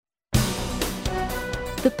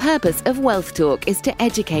The purpose of Wealth Talk is to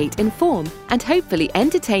educate, inform, and hopefully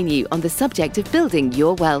entertain you on the subject of building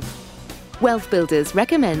your wealth. Wealth Builders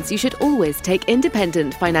recommends you should always take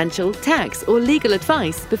independent financial, tax, or legal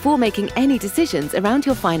advice before making any decisions around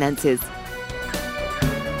your finances.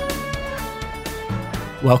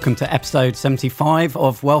 Welcome to episode 75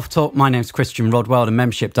 of Wealth Talk. My name is Christian Rodwell, the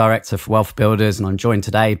Membership Director for Wealth Builders, and I'm joined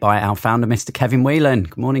today by our founder, Mr. Kevin Whelan.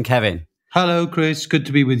 Good morning, Kevin. Hello, Chris. Good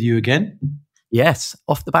to be with you again. Yes,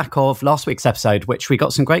 off the back of last week's episode, which we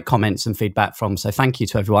got some great comments and feedback from, so thank you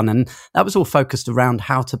to everyone. And that was all focused around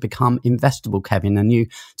how to become investable, Kevin, and you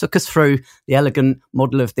took us through the elegant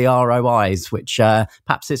model of the ROIs, which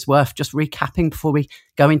perhaps it's worth just recapping before we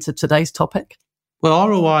go into today's topic. Well,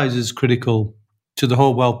 ROIs is critical to the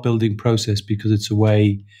whole wealth building process because it's a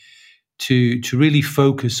way to really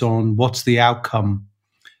focus on what's the outcome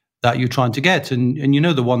that you're trying to get. And you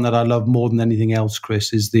know, the one that I love more than anything else,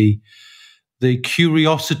 Chris, is the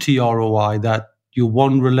curiosity ROI, that your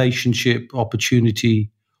one relationship,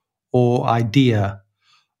 opportunity, or idea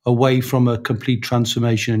away from a complete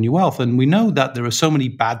transformation in your wealth. And we know that there are so many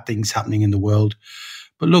bad things happening in the world,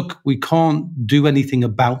 but look, we can't do anything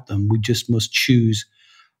about them. We just must choose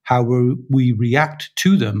how we react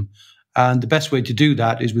to them. And the best way to do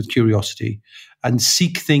that is with curiosity and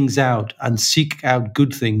seek things out and seek out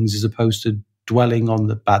good things as opposed to dwelling on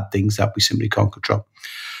the bad things that we simply can't control.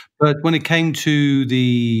 But when it came to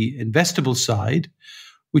the investable side,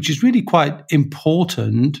 which is really quite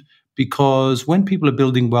important, because when people are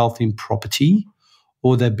building wealth in property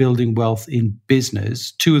or they're building wealth in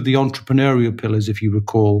business, two of the entrepreneurial pillars, if you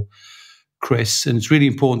recall, Chris, and it's really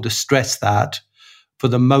important to stress that for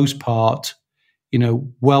the most part, you know,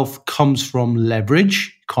 wealth comes from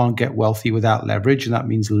leverage. You can't get wealthy without leverage, and that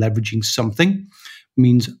means leveraging something. It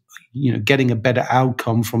means, you know, getting a better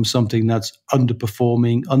outcome from something that's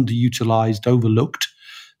underperforming, underutilized, overlooked,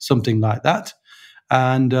 something like that.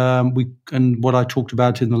 And what I talked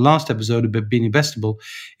about in the last episode about being investable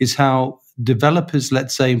is how developers,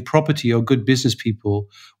 let's say in property, or good business people,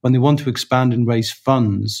 when they want to expand and raise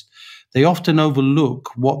funds, they often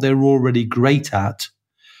overlook what they're already great at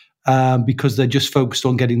because they're just focused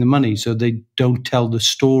on getting the money. So they don't tell the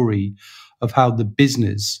story of how the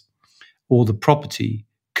business or the property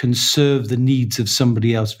can serve the needs of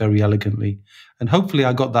somebody else very elegantly. And hopefully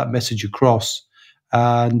I got that message across.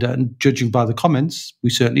 And judging by the comments, we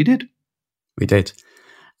certainly did. We did.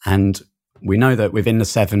 And we know that within the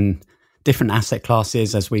 7 different asset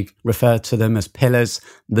classes, as we refer to them as pillars,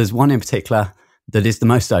 there's one in particular that is the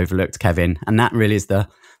most overlooked, Kevin, and that really is the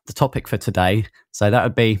topic for today. So that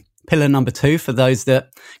would be pillar number 2 for those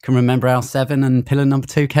that can remember our 7. And pillar number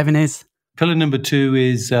 2, Kevin, is? Pillar number 2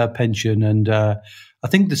 is pension. And I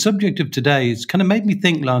think the subject of today has kind of made me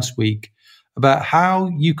think last week about how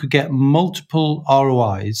you could get multiple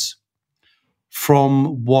ROIs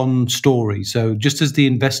from one story. So just as the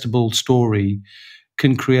investable story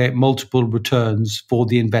can create multiple returns for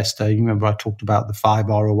the investor. You remember I talked about the 5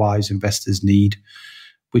 ROIs investors need,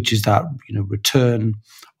 which is that, you know, return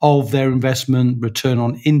of their investment, return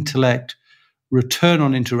on intellect, return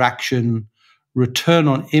on interaction, return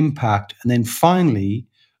on impact, and then finally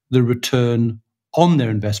the return on their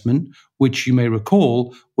investment, which you may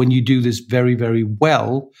recall when you do this very, very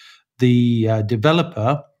well, the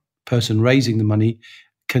developer, person raising the money,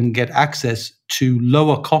 can get access to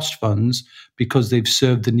lower cost funds because they've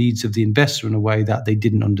served the needs of the investor in a way that they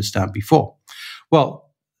didn't understand before.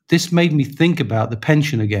 Well, this made me think about the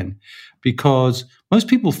pension again, because most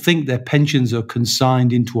people think their pensions are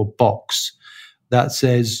consigned into a box that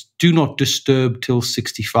says, do not disturb till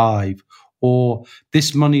 65, or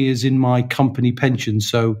this money is in my company pension,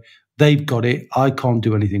 so they've got it, I can't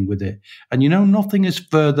do anything with it. And you know, nothing is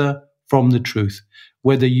further from the truth.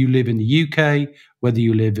 Whether you live in the UK, whether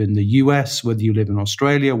you live in the US, whether you live in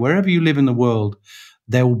Australia, wherever you live in the world,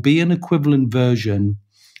 there will be an equivalent version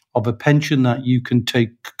of a pension that you can take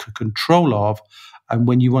control of. And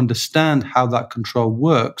when you understand how that control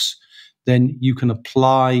works, then you can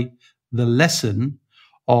apply the lesson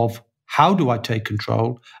of how do I take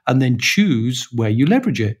control, and then choose where you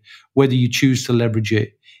leverage it. Whether you choose to leverage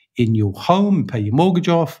it in your home, pay your mortgage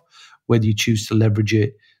off, whether you choose to leverage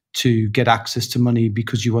it to get access to money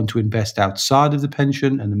because you want to invest outside of the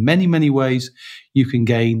pension. And in many, many ways, you can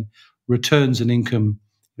gain returns and income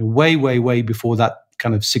way, way, way before that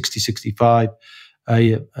kind of 60, 65,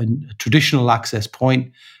 a traditional access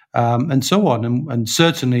point, and so on. And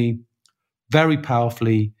certainly, very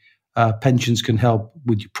powerfully, pensions can help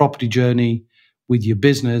with your property journey, with your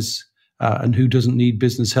business, and who doesn't need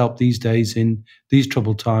business help these days in these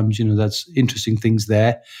troubled times? You know, that's interesting things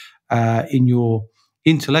there. In your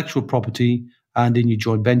intellectual property, and in your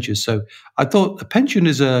joint ventures. So I thought a pension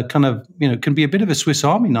is a kind of, can be a bit of a Swiss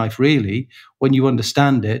Army knife, really, when you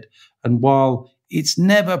understand it. And while it's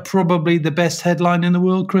never probably the best headline in the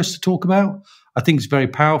world, Chris, to talk about, I think it's very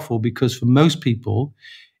powerful because for most people,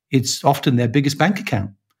 it's often their biggest bank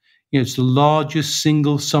account. It's the largest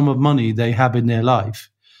single sum of money they have in their life,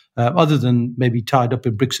 other than maybe tied up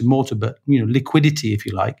in bricks and mortar, but, liquidity, if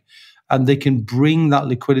you like. And they can bring that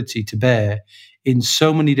liquidity to bear in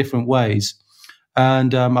so many different ways.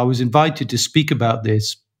 And I was invited to speak about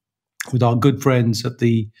this with our good friends at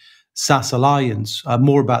the SAS Alliance.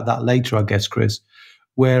 More about that later, I guess, Chris,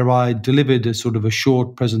 where I delivered a sort of a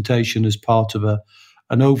short presentation as part of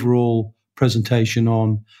an overall presentation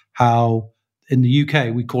on how in the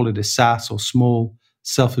UK we call it a SAS, or small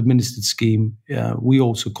self-administered scheme. We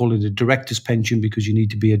also call it a director's pension because you need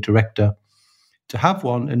to be a director to have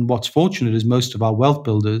one. And what's fortunate is most of our wealth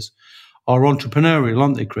builders are entrepreneurial,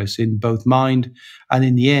 aren't they, Chris, in both mind, and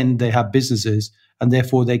in the end, they have businesses, and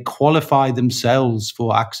therefore they qualify themselves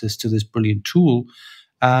for access to this brilliant tool.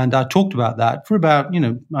 And I talked about that for about,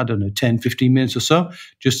 10, 15 minutes or so,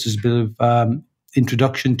 just as a bit of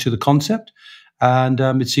introduction to the concept. And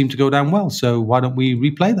it seemed to go down well. So why don't we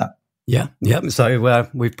replay that? Yeah. So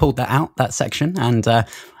we've pulled that out, that section, and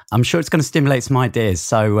I'm sure it's going to stimulate some ideas.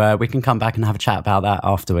 So we can come back and have a chat about that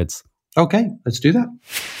afterwards. Okay, let's do that.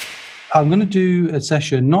 I'm going to do a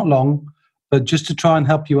session, not long, but just to try and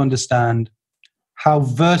help you understand how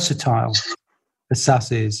versatile a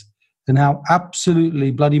SAS is and how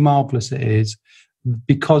absolutely bloody marvelous it is,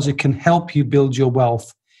 because it can help you build your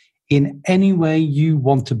wealth in any way you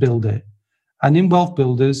want to build it. And in Wealth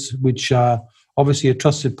Builders, which are obviously a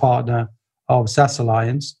trusted partner of SAS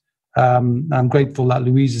Alliance, I'm grateful that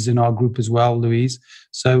Louise is in our group as well, Louise.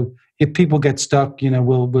 So if people get stuck,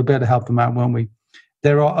 we'll be able to help them out, won't we?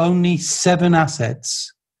 There are only 7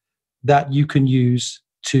 assets that you can use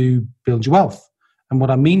to build your wealth. And what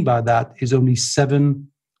I mean by that is only 7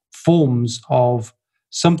 forms of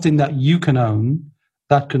something that you can own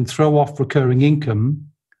that can throw off recurring income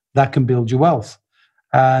that can build your wealth.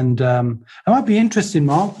 And it might be interesting,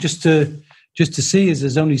 Mark, just to see, as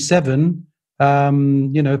there's only 7,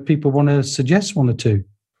 if people want to suggest 1 or 2,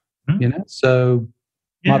 so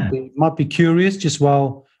might be curious just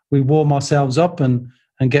while we warm ourselves up and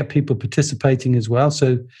get people participating as well.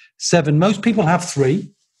 So 7, most people have 3,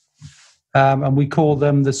 and we call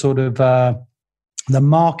them the sort of the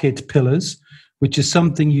market pillars, which is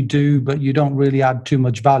something you do, but you don't really add too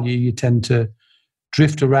much value. You tend to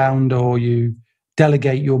drift around, or you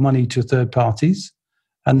delegate your money to third parties.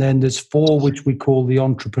 And then there's 4, which we call the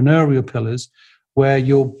entrepreneurial pillars, where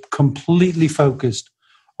you're completely focused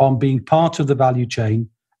on being part of the value chain,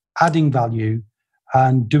 adding value,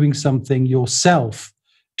 and doing something yourself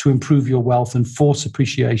to improve your wealth and force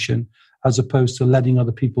appreciation, as opposed to letting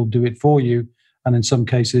other people do it for you. And in some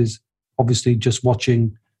cases, obviously, just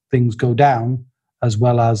watching things go down as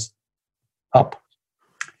well as up.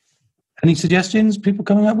 Any suggestions people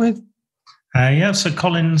coming up with? So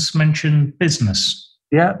Colin's mentioned business.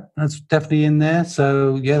 Yeah, that's definitely in there.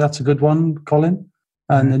 So, yeah, that's a good one, Colin.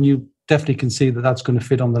 And then you definitely can see that that's going to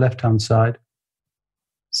fit on the left-hand side.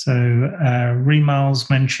 So, Remal's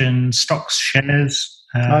mentioned stocks, shares.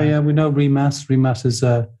 We know Remas. Remas is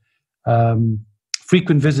a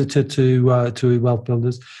frequent visitor to Wealth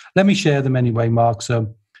Builders. Let me share them anyway, Mark.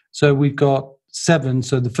 So we've got 7.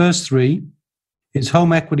 So the first 3 is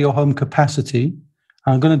home equity or home capacity.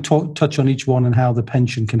 I'm going to touch on each one and how the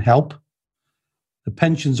pension can help. The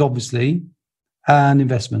pensions, obviously, and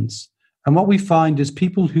investments. And what we find is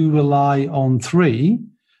people who rely on 3,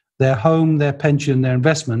 their home, their pension, their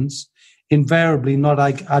investments, invariably not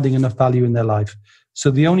adding enough value in their life.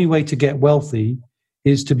 So the only way to get wealthy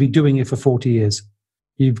is to be doing it for 40 years.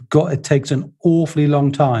 It takes an awfully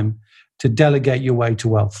long time to delegate your way to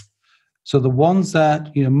wealth. So the ones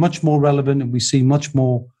that, much more relevant, and we see much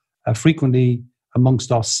more frequently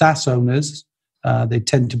amongst our SAS owners, they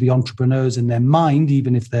tend to be entrepreneurs in their mind,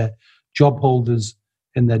 even if they're job holders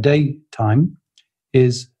in their daytime,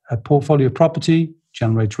 is a portfolio property,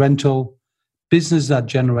 generates rental, business that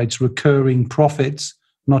generates recurring profits,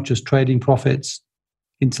 not just trading profits,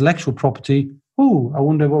 intellectual property. I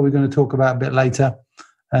wonder what we're going to talk about a bit later.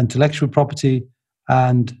 Intellectual property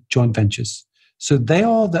and joint ventures. So they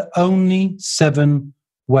are the only 7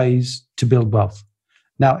 ways to build wealth.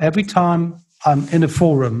 Now, every time I'm in a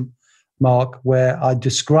forum, Mark, where I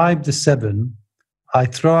describe the 7, I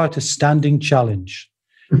throw out a standing challenge,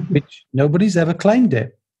 which nobody's ever claimed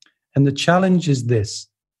it. And the challenge is this: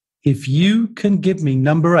 if you can give me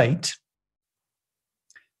number 8,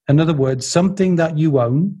 in other words, something that you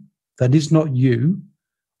own that is not you,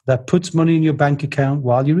 that puts money in your bank account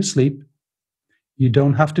while you're asleep. You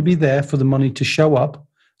don't have to be there for the money to show up.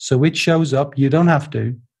 So it shows up, you don't have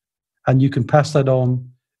to, and you can pass that on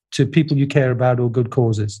to people you care about or good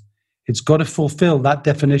causes. It's got to fulfill that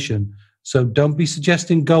definition. So don't be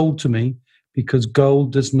suggesting gold to me, because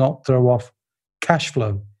gold does not throw off cash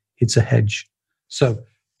flow. It's a hedge. So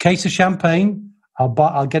case of champagne,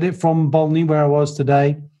 I'll get it from Bolney where I was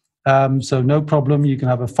today. So no problem. You can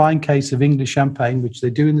have a fine case of English champagne, which they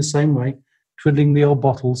do in the same way, twiddling the old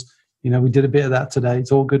bottles. We did a bit of that today.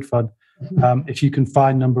 It's all good fun. If you can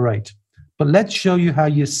find number 8. But let's show you how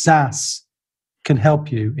your SSAS can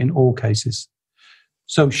help you in all cases.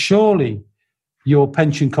 So surely your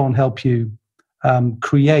pension can't help you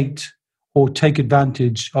create or take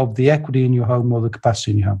advantage of the equity in your home or the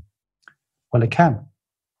capacity in your home. Well, it can,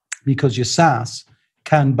 because your SSAS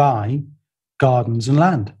can buy gardens and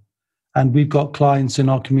land. And we've got clients in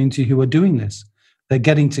our community who are doing this. They're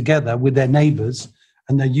getting together with their neighbors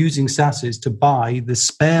and they're using SSASs to buy the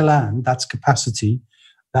spare land, that's capacity,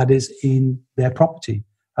 that is in their property,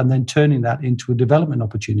 and then turning that into a development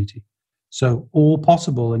opportunity. So all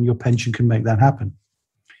possible, and your pension can make that happen.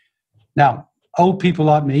 Now, old people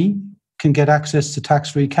like me can get access to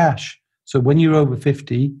tax-free cash. So when you're over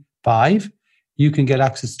 55, you can get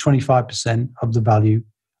access to 25% of the value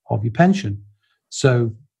of your pension.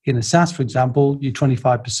 So in a SSAS, for example, you're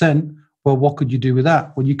 25%. Well, what could you do with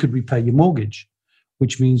that? Well, you could repay your mortgage,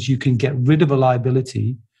 which means you can get rid of a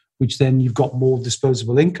liability, which then you've got more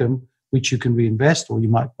disposable income, which you can reinvest, or you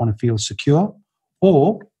might want to feel secure.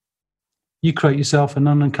 Or you create yourself an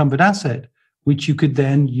unencumbered asset, which you could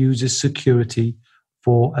then use as security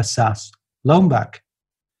for a SSAS loan back.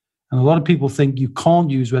 And a lot of people think you can't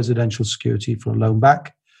use residential security for a loan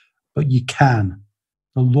back, but you can.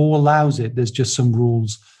 The law allows it. There's just some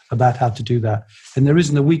rules about how to do that. And there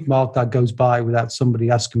isn't a week mark that goes by without somebody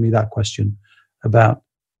asking me that question about,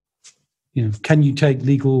 can you take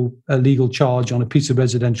a legal charge on a piece of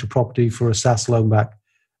residential property for a SSAS loan back?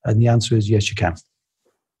 And the answer is yes, you can.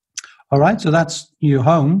 All right, so that's your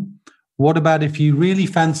home. What about if you really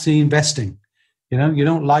fancy investing? You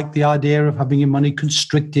don't like the idea of having your money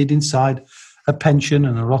constricted inside a pension,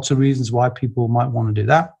 and there are lots of reasons why people might want to do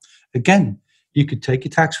that. Again, you could take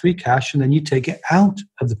your tax-free cash and then you take it out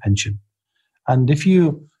of the pension. And if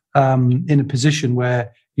you're in a position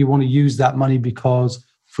where you want to use that money because,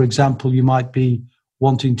 for example, you might be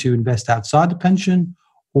wanting to invest outside the pension,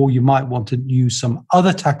 or you might want to use some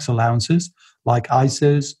other tax allowances like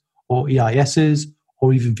ISAs or EISs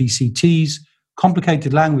or even VCTs,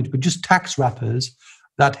 complicated language, but just tax wrappers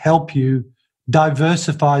that help you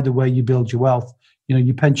diversify the way you build your wealth.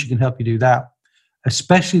 Your pension can help you do that,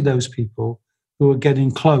 especially those people who are getting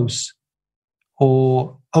close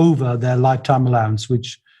or over their lifetime allowance,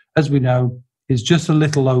 which, as we know, is just a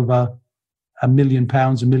little over £1 million,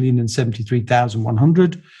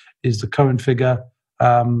 1,073,100 is the current figure.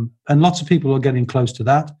 And lots of people are getting close to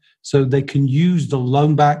that. So they can use the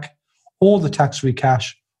loan back or the tax-free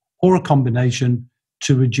cash or a combination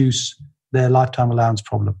to reduce their lifetime allowance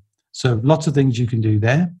problem. So lots of things you can do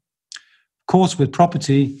there. Of course, with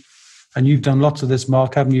property, and you've done lots of this,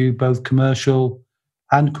 Mark, haven't you? Both commercial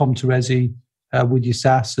and Com2Resi with your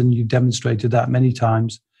SSAS, and you've demonstrated that many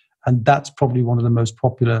times. And that's probably one of the most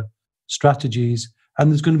popular strategies.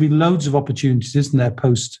 And there's going to be loads of opportunities, isn't there,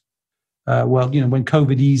 post, when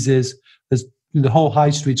COVID eases, the whole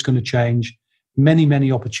high street's going to change. Many, many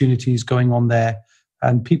opportunities going on there.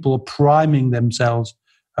 And people are priming themselves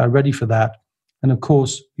ready for that. And of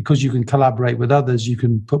course, because you can collaborate with others, you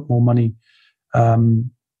can put more money in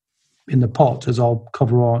the pot, as I'll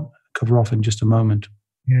cover off in just a moment.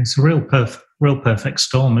 Yeah, it's a real perfect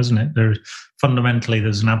storm, isn't it? Fundamentally,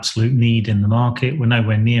 there's an absolute need in the market. We're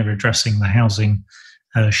nowhere near addressing the housing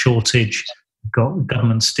shortage. We've got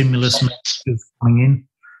government stimulus measures coming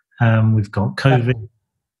in. We've got COVID.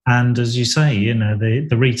 And as you say,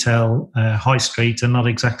 the retail high street are not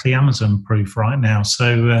exactly Amazon-proof right now.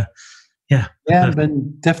 So, yeah. I've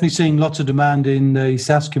been definitely seeing lots of demand in the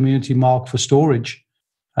SSAS community, Mark, for storage.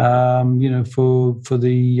 For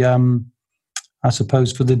the I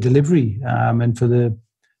suppose for the delivery and for the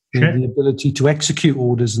ability to execute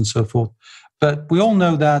orders and so forth. But we all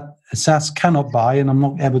know that a SSAS cannot buy, and I'm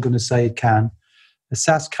not ever going to say it can. A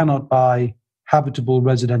SSAS cannot buy habitable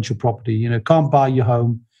residential property. It can't buy your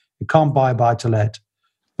home. It can't buy buy-to-let.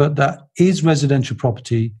 But that is residential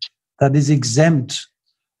property that is exempt.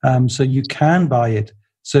 So you can buy it.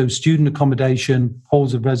 So student accommodation,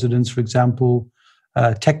 halls of residence, for example,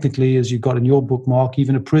 technically, as you've got in your book, Mark,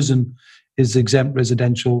 even a prison is exempt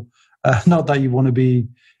residential. Not that you want to be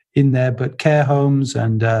in there, but care homes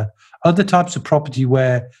and Other types of property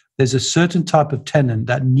where there's a certain type of tenant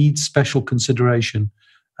that needs special consideration,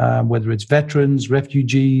 whether it's veterans,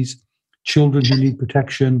 refugees, children who need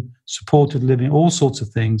protection, supported living, all sorts of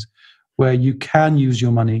things where you can use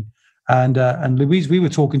your money. And Louise, we were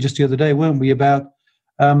talking just the other day, weren't we, about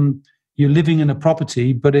you're living in a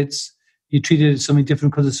property, but you treat it as something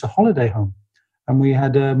different because it's a holiday home. And we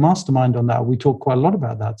had a mastermind on that. We talked quite a lot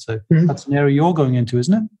about that. So that's an area you're going into,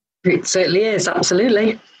 isn't it? It certainly is,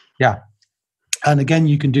 absolutely. Yeah. And again,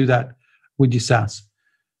 you can do that with your SSAS.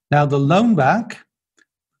 Now, the loan back,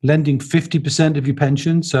 lending 50% of your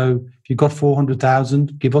pension. So if you've got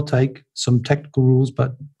 400,000, give or take, some technical rules,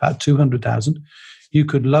 but about 200,000, you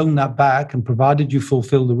could loan that back, and provided you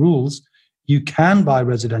fulfill the rules, you can buy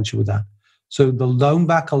residential with that. So the loan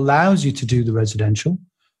back allows you to do the residential,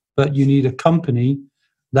 but you need a company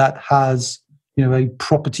that has, a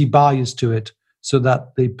property bias to it, so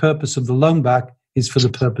that the purpose of the loan back is for the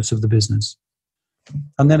purpose of the business.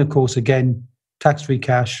 And then, of course, again, tax-free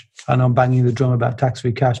cash. And I'm banging the drum about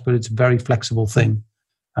tax-free cash, but it's a very flexible thing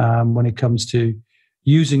when it comes to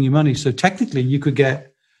using your money. So technically, you could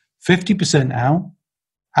get 50% out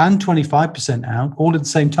and 25% out all at the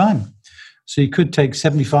same time. So you could take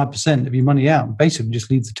 75% of your money out and basically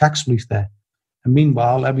just leave the tax relief there. And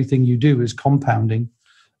meanwhile, everything you do is compounding.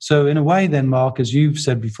 So in a way then, Mark, as you've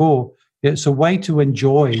said before, it's a way to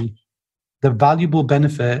enjoy the valuable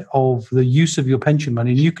benefit of the use of your pension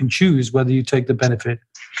money. And you can choose whether you take the benefit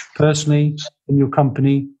personally in your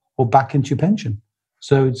company or back into your pension.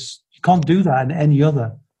 So you can't do that in any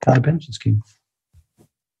other kind of pension scheme.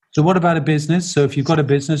 So what about a business? So if you've got a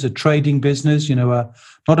business, a trading business,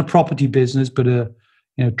 not a property business, but a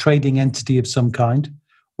trading entity of some kind,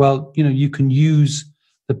 well, you can use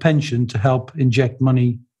the pension to help inject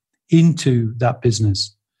money into that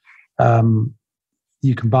business.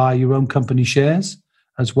 You can buy your own company shares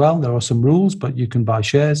as well. There are some rules, but you can buy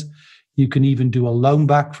shares. You can even do a loan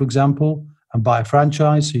back, for example, and buy a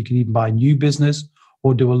franchise. So you can even buy a new business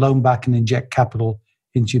or do a loan back and inject capital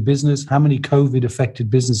into your business. How many COVID-affected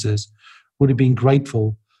businesses would have been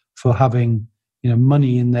grateful for having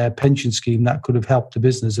money in their pension scheme that could have helped the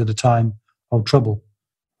business at a time of trouble?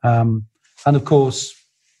 And of course,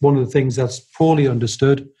 one of the things that's poorly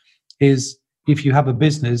understood is if you have a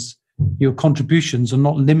business, your contributions are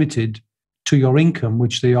not limited to your income,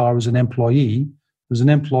 which they are as an employee. As an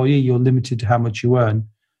employee, you're limited to how much you earn.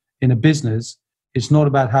 In a business, it's not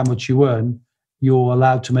about how much you earn. You're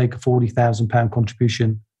allowed to make a £40,000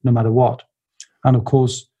 contribution no matter what. And of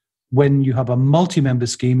course, when you have a multi-member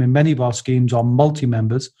scheme, and many of our schemes are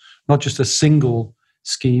multi-members, not just a single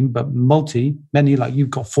scheme, but many, like you've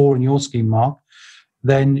got 4 in your scheme, Mark,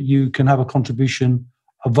 then you can have a contribution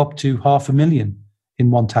of up to $500,000 in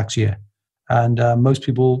one tax year. And most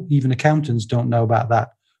people, even accountants, don't know about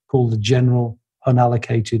that, called the General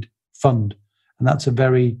Unallocated Fund. And that's a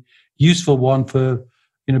very useful one for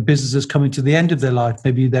businesses coming to the end of their life.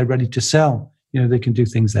 Maybe they're ready to sell. They can do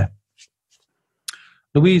things there.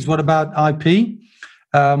 Louise, what about IP?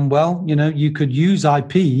 Well, you could use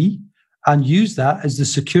IP and use that as the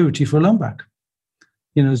security for a loan back.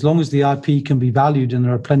 As long as the IP can be valued, and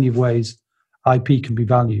there are plenty of ways IP can be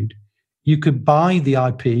valued, you could buy the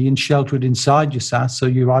IP and shelter it inside your SSAS so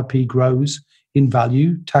your IP grows in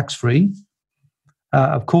value, tax-free.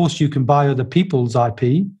 Of course, you can buy other people's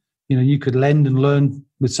IP. You could lend and learn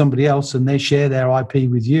with somebody else and they share their IP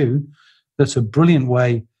with you. That's a brilliant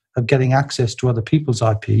way of getting access to other people's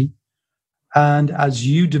IP. And as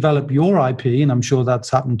you develop your IP, and I'm sure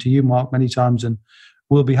that's happened to you, Mark, many times, and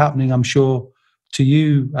will be happening, I'm sure, to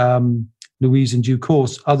you, Louise, in due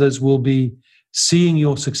course, others will be seeing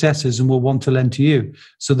your successes and will want to lend to you.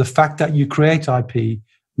 So the fact that you create IP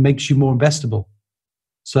makes you more investable.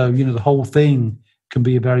 So, the whole thing can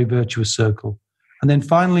be a very virtuous circle. And then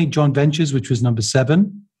finally, joint ventures, which was number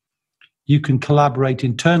 7. You can collaborate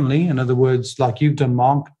internally. In other words, like you've done,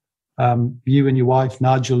 Mark, you and your wife,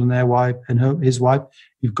 Nigel, and their wife, and his wife,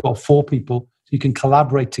 you've got 4 people. So you can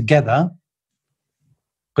collaborate together,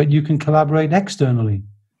 but you can collaborate externally.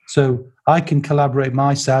 So I can collaborate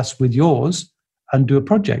my SSAS with yours and do a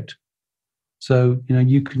project. So,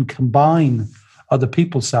 you can combine other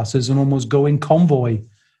people's SSASes and almost go in convoy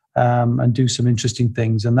and do some interesting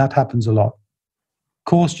things. And that happens a lot. Of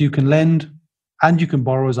course, you can lend and you can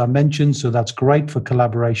borrow, as I mentioned. So that's great for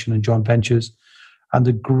collaboration and joint ventures. And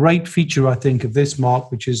the great feature, I think, of this,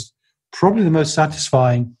 Mark, which is probably the most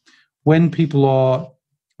satisfying when people are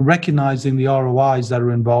recognizing the ROIs that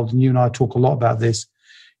are involved, and you and I talk a lot about this,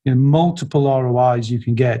 multiple ROIs you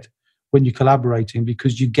can get when you're collaborating,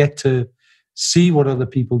 because you get to see what other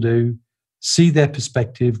people do, see their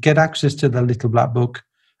perspective, get access to their little black book,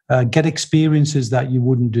 get experiences that you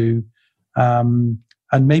wouldn't do, and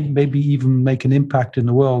maybe even make an impact in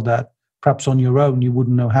the world that perhaps on your own you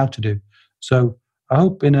wouldn't know how to do. So I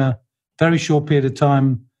hope in a very short period of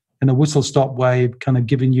time, in a whistle-stop way, kind of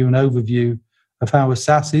giving you an overview of how a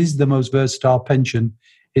SAS is the most versatile pension.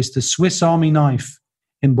 It's the Swiss Army knife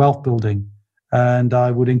in wealth building. And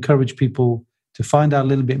I would encourage people to find out a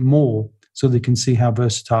little bit more so they can see how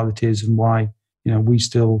versatile it is and why, we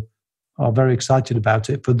still are very excited about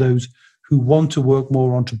it for those who want to work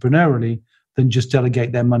more entrepreneurially than just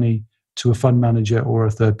delegate their money to a fund manager or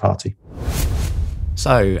a third party.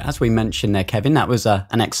 So, as we mentioned there, Kevin, that was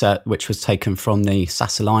an excerpt which was taken from the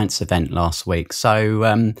SAS Alliance event last week.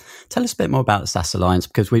 So, tell us a bit more about the SAS Alliance,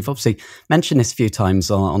 because we've obviously mentioned this a few times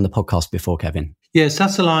on the podcast before, Kevin. Yeah,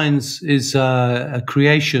 SAS Alliance is a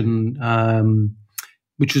creation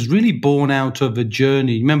which was really born out of a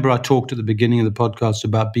journey. Remember, I talked at the beginning of the podcast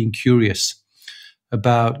about being curious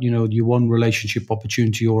about, your one relationship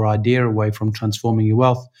opportunity or idea away from transforming your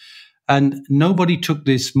wealth. And nobody took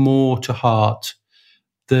this more to heart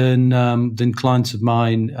than clients of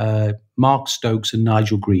mine, Mark Stokes and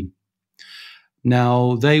Nigel Green.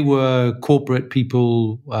 Now, they were corporate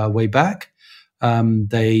people way back.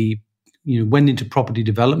 They went into property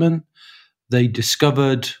development. They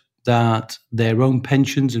discovered that their own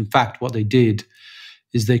pensions, in fact, what they did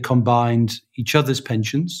is they combined each other's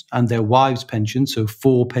pensions and their wives' pensions, so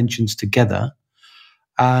 4 pensions together,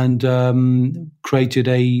 and created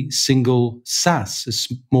a single SAS, a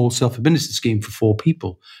small self-administered scheme for 4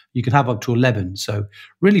 people. You can have up to 11. So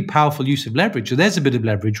really powerful use of leverage. So there's a bit of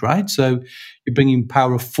leverage, right? So you're bringing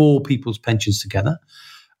power of 4 people's pensions together.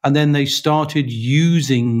 And then they started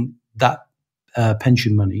using that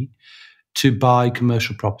pension money to buy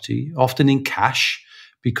commercial property, often in cash,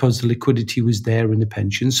 because the liquidity was there in the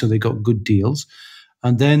pension. So they got good deals.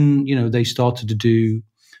 And then, they started to do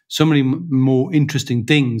so many more interesting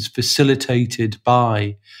things facilitated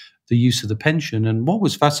by the use of the pension. And what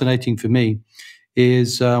was fascinating for me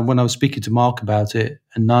is when I was speaking to Mark about it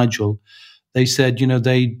and Nigel, they said,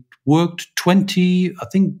 they worked 20, I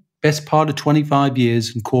think best part of 25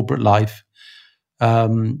 years in corporate life,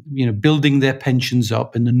 building their pensions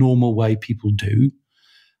up in the normal way people do.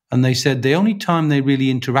 And they said the only time they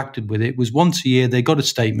really interacted with it was once a year. They got a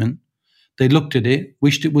statement, they looked at it,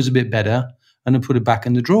 wished it was a bit better, and then put it back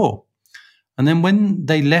in the drawer. And then when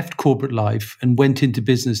they left corporate life and went into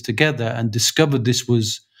business together and discovered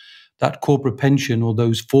that corporate pension, or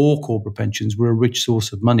those 4 corporate pensions, were a rich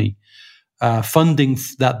source of money, funding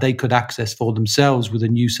that they could access for themselves with a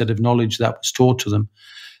new set of knowledge that was taught to them,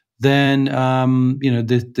 then,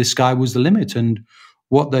 the sky was the limit. And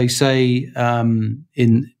what they say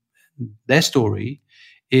in their story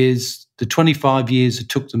is the 25 years it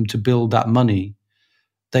took them to build that money,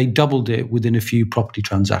 they doubled it within a few property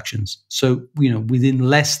transactions. So, within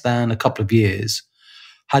less than a couple of years,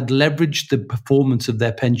 had leveraged the performance of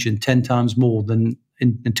their pension 10 times more than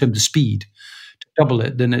in terms of speed to double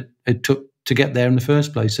it than it took to get there in the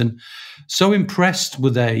first place. And so impressed were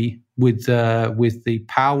they with the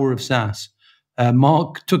power of SAS.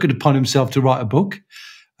 Mark took it upon himself to write a book,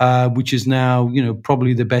 which is now,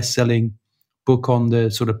 probably the best-selling book on the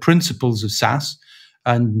sort of principles of SAS.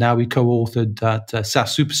 And now he co-authored that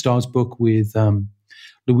SAS Superstars book with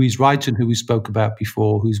Louise Wrighton, who we spoke about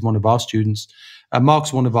before, who's one of our students.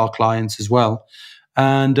 Mark's one of our clients as well.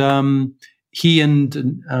 And he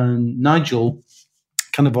and Nigel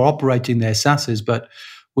kind of are operating their SASs, but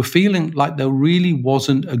were feeling like there really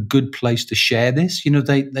wasn't a good place to share this.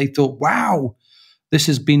 They thought, wow, this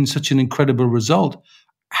has been such an incredible result.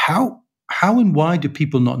 How and why do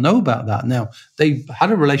people not know about that? Now, they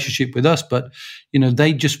had a relationship with us, but,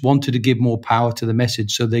 they just wanted to give more power to the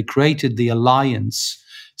message. So they created the Alliance,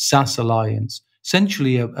 SAS Alliance,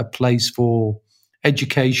 essentially a place for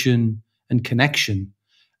education and connection,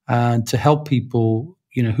 and to help people,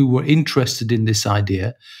 who were interested in this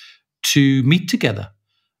idea to meet together.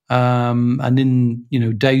 And in,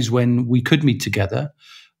 days when we could meet together,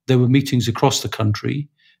 there were meetings across the country,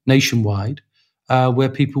 nationwide, where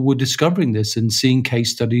people were discovering this and seeing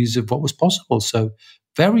case studies of what was possible. So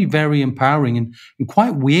very, very empowering and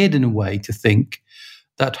quite weird in a way to think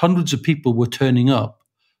that hundreds of people were turning up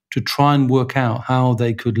to try and work out how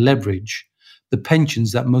they could leverage the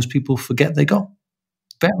pensions that most people forget they got.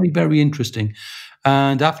 Very, very interesting.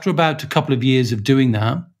 And after about a couple of years of doing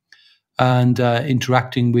that and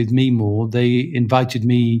interacting with me more, they invited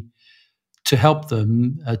me to help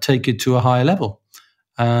them take it to a higher level.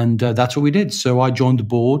 And that's what we did. So I joined the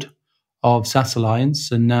board of SAS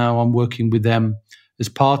Alliance, and now I'm working with them as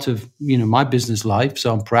part of, my business life.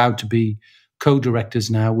 So I'm proud to be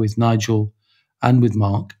co-directors now with Nigel and with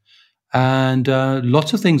Mark. And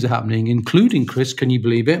lots of things are happening, including, Chris, can you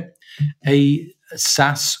believe it, a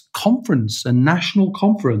SaaS conference, a national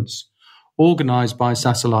conference organized by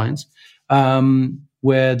SaaS Alliance,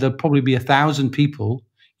 where there'll probably be 1,000 people.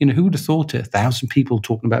 Who would have thought it? 1,000 people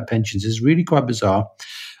talking about pensions is really quite bizarre.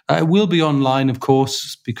 It will be online, of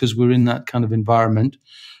course, because we're in that kind of environment.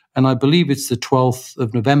 And I believe it's the 12th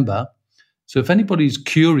of November. So if anybody's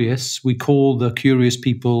curious, we call the curious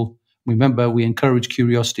people, remember, we encourage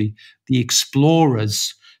curiosity, the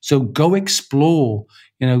explorers. So go explore,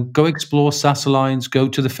 go explore SaaS Alliance, go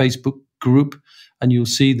to the Facebook group, and you'll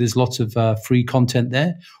see there's lots of free content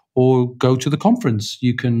there. Or go to the conference.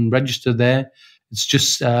 You can register there. It's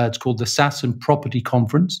just, it's called the SaaS and Property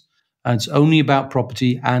Conference. And it's only about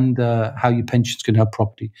property and how your pensions can help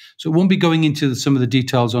property. So it won't be going into some of the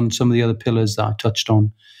details on some of the other pillars that I touched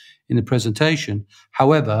on in the presentation.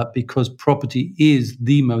 However, because property is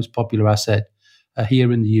the most popular asset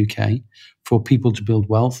here in the UK for people to build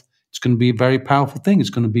wealth, it's going to be a very powerful thing. It's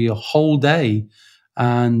going to be a whole day,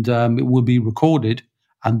 and it will be recorded.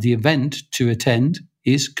 And the event to attend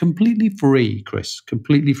is completely free, Chris,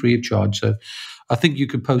 completely free of charge. So I think you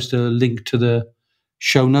could post a link to the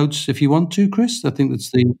show notes if you want to, Chris. I think that's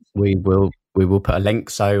the... We will put a link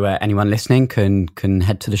so anyone listening can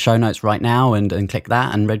head to the show notes right now and click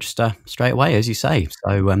that and register straight away, as you say.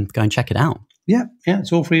 So go and check it out. Yeah,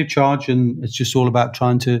 it's all free of charge, and it's just all about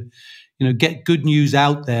trying to, get good news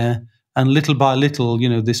out there, and little by little,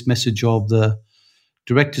 this message of the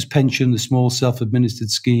director's pension, the small self-administered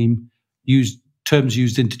scheme, terms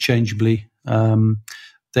used interchangeably, then,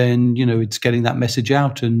 it's getting that message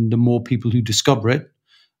out. And the more people who discover it,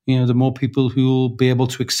 the more people who will be able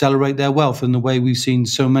to accelerate their wealth in the way we've seen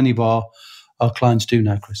so many of our clients do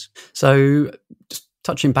now, Chris. So just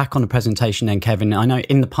touching back on the presentation then, Kevin, I know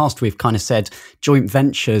in the past we've kind of said joint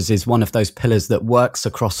ventures is one of those pillars that works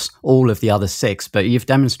across all of the other 6, but you've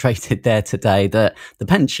demonstrated there today that the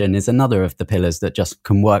pension is another of the pillars that just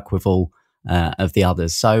can work with all of the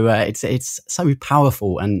others. So it's so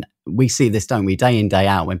powerful, and we see this, don't we, day in, day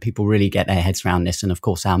out, when people really get their heads around this. And of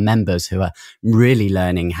course, our members who are really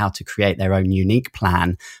learning how to create their own unique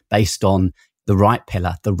plan based on the right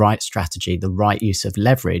pillar, the right strategy, the right use of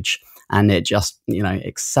leverage. And it just,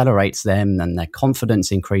 accelerates them, and their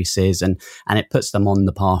confidence increases, and it puts them on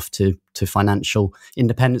the path to financial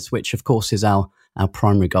independence, which of course is our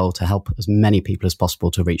primary goal, to help as many people as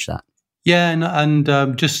possible to reach that. Yeah,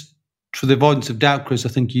 and just for the avoidance of doubt, Chris, I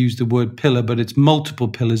think you used the word pillar, but it's multiple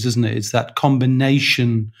pillars, isn't it? It's that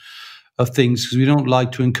combination of things, because we don't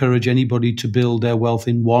like to encourage anybody to build their wealth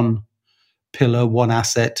in one pillar, one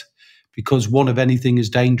asset, because one of anything is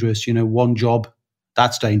dangerous. One job,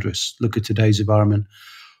 that's dangerous. Look at today's environment.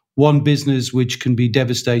 One business which can be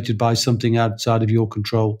devastated by something outside of your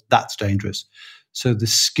control, that's dangerous. So the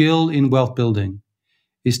skill in wealth building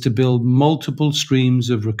is to build multiple streams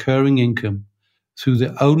of recurring income through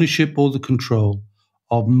the ownership or the control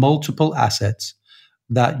of multiple assets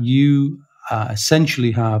that you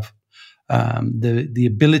essentially have the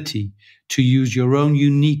ability to use your own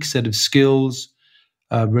unique set of skills,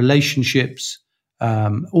 relationships,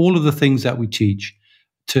 all of the things that we teach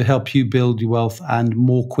to help you build your wealth, and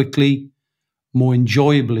more quickly, more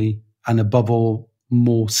enjoyably, and above all,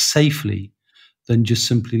 more safely than just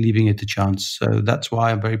simply leaving it to chance. So that's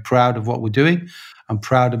why I'm very proud of what we're doing. I'm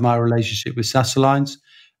proud of my relationship with SaaS Alliance,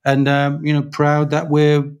 and proud that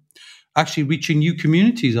we're actually reaching new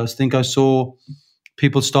communities. I think I saw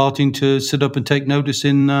people starting to sit up and take notice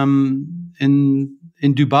in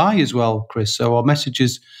Dubai as well, Chris. So our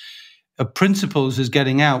messages of principles is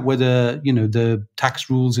getting out, whether the tax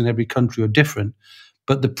rules in every country are different,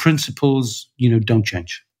 but the principles don't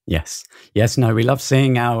change. Yes. No, we love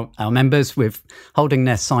seeing our members with holding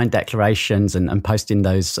their signed declarations and posting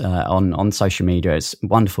those on social media. It's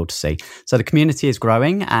wonderful to see. So the community is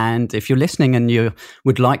growing, and if you're listening and you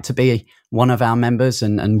would like to be one of our members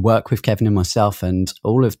and work with Kevin and myself and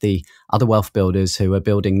all of the other wealth builders who are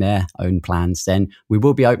building their own plans, then we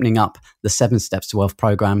will be opening up the 7 Steps to Wealth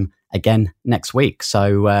program again next week.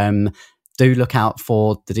 So do look out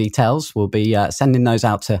for the details. We'll be sending those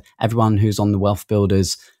out to everyone who's on the Wealth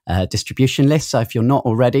Builders distribution list. So if you're not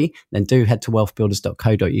already, then do head to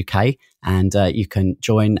wealthbuilders.co.uk and you can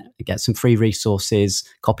join, get some free resources,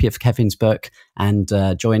 copy of Kevin's book, and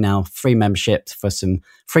join our free membership for some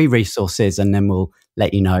free resources. And then we'll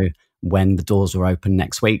let you know when the doors are open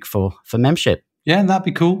next week for membership. Yeah, and that'd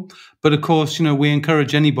be cool. But of course, we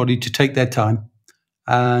encourage anybody to take their time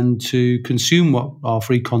and to consume what our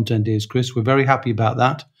free content is, Chris. We're very happy about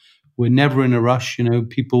that. We're never in a rush.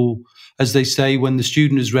 People, as they say, when the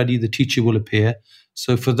student is ready, the teacher will appear.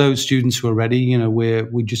 So for those students who are ready,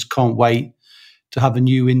 we just can't wait to have a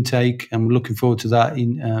new intake, and we're looking forward to that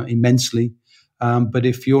immensely. But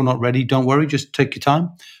if you're not ready, don't worry. Just take your time.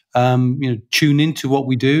 Tune into what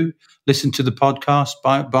we do. Listen to the podcast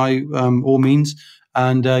by all means,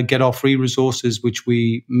 and get our free resources, which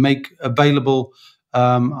we make available.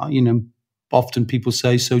 Often people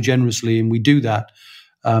say so generously, and we do that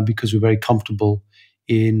because we're very comfortable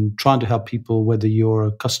in trying to help people, whether you're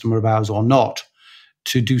a customer of ours or not,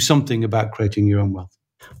 to do something about creating your own wealth.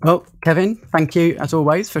 Well, Kevin, thank you as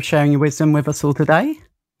always for sharing your wisdom with us all today.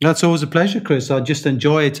 That's always a pleasure, Chris. I just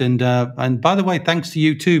enjoy it. And by the way, thanks to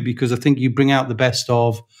you too, because I think you bring out the best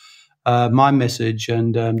of my message,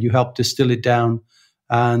 and you help distill it down.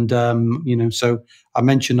 And, so I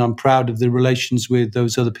mentioned I'm proud of the relations with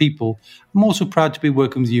those other people. I'm also proud to be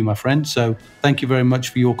working with you, my friend. So thank you very much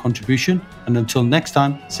for your contribution. And until next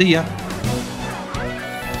time, see ya.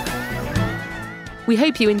 We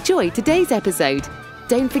hope you enjoyed today's episode.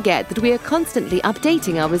 Don't forget that we are constantly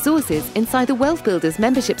updating our resources inside the Wealth Builders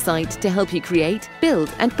membership site to help you create,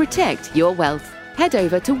 build, and protect your wealth. Head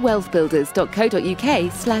over to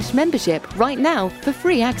wealthbuilders.co.uk/membership right now for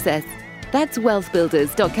free access. That's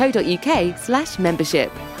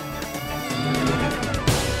wealthbuilders.co.uk/membership.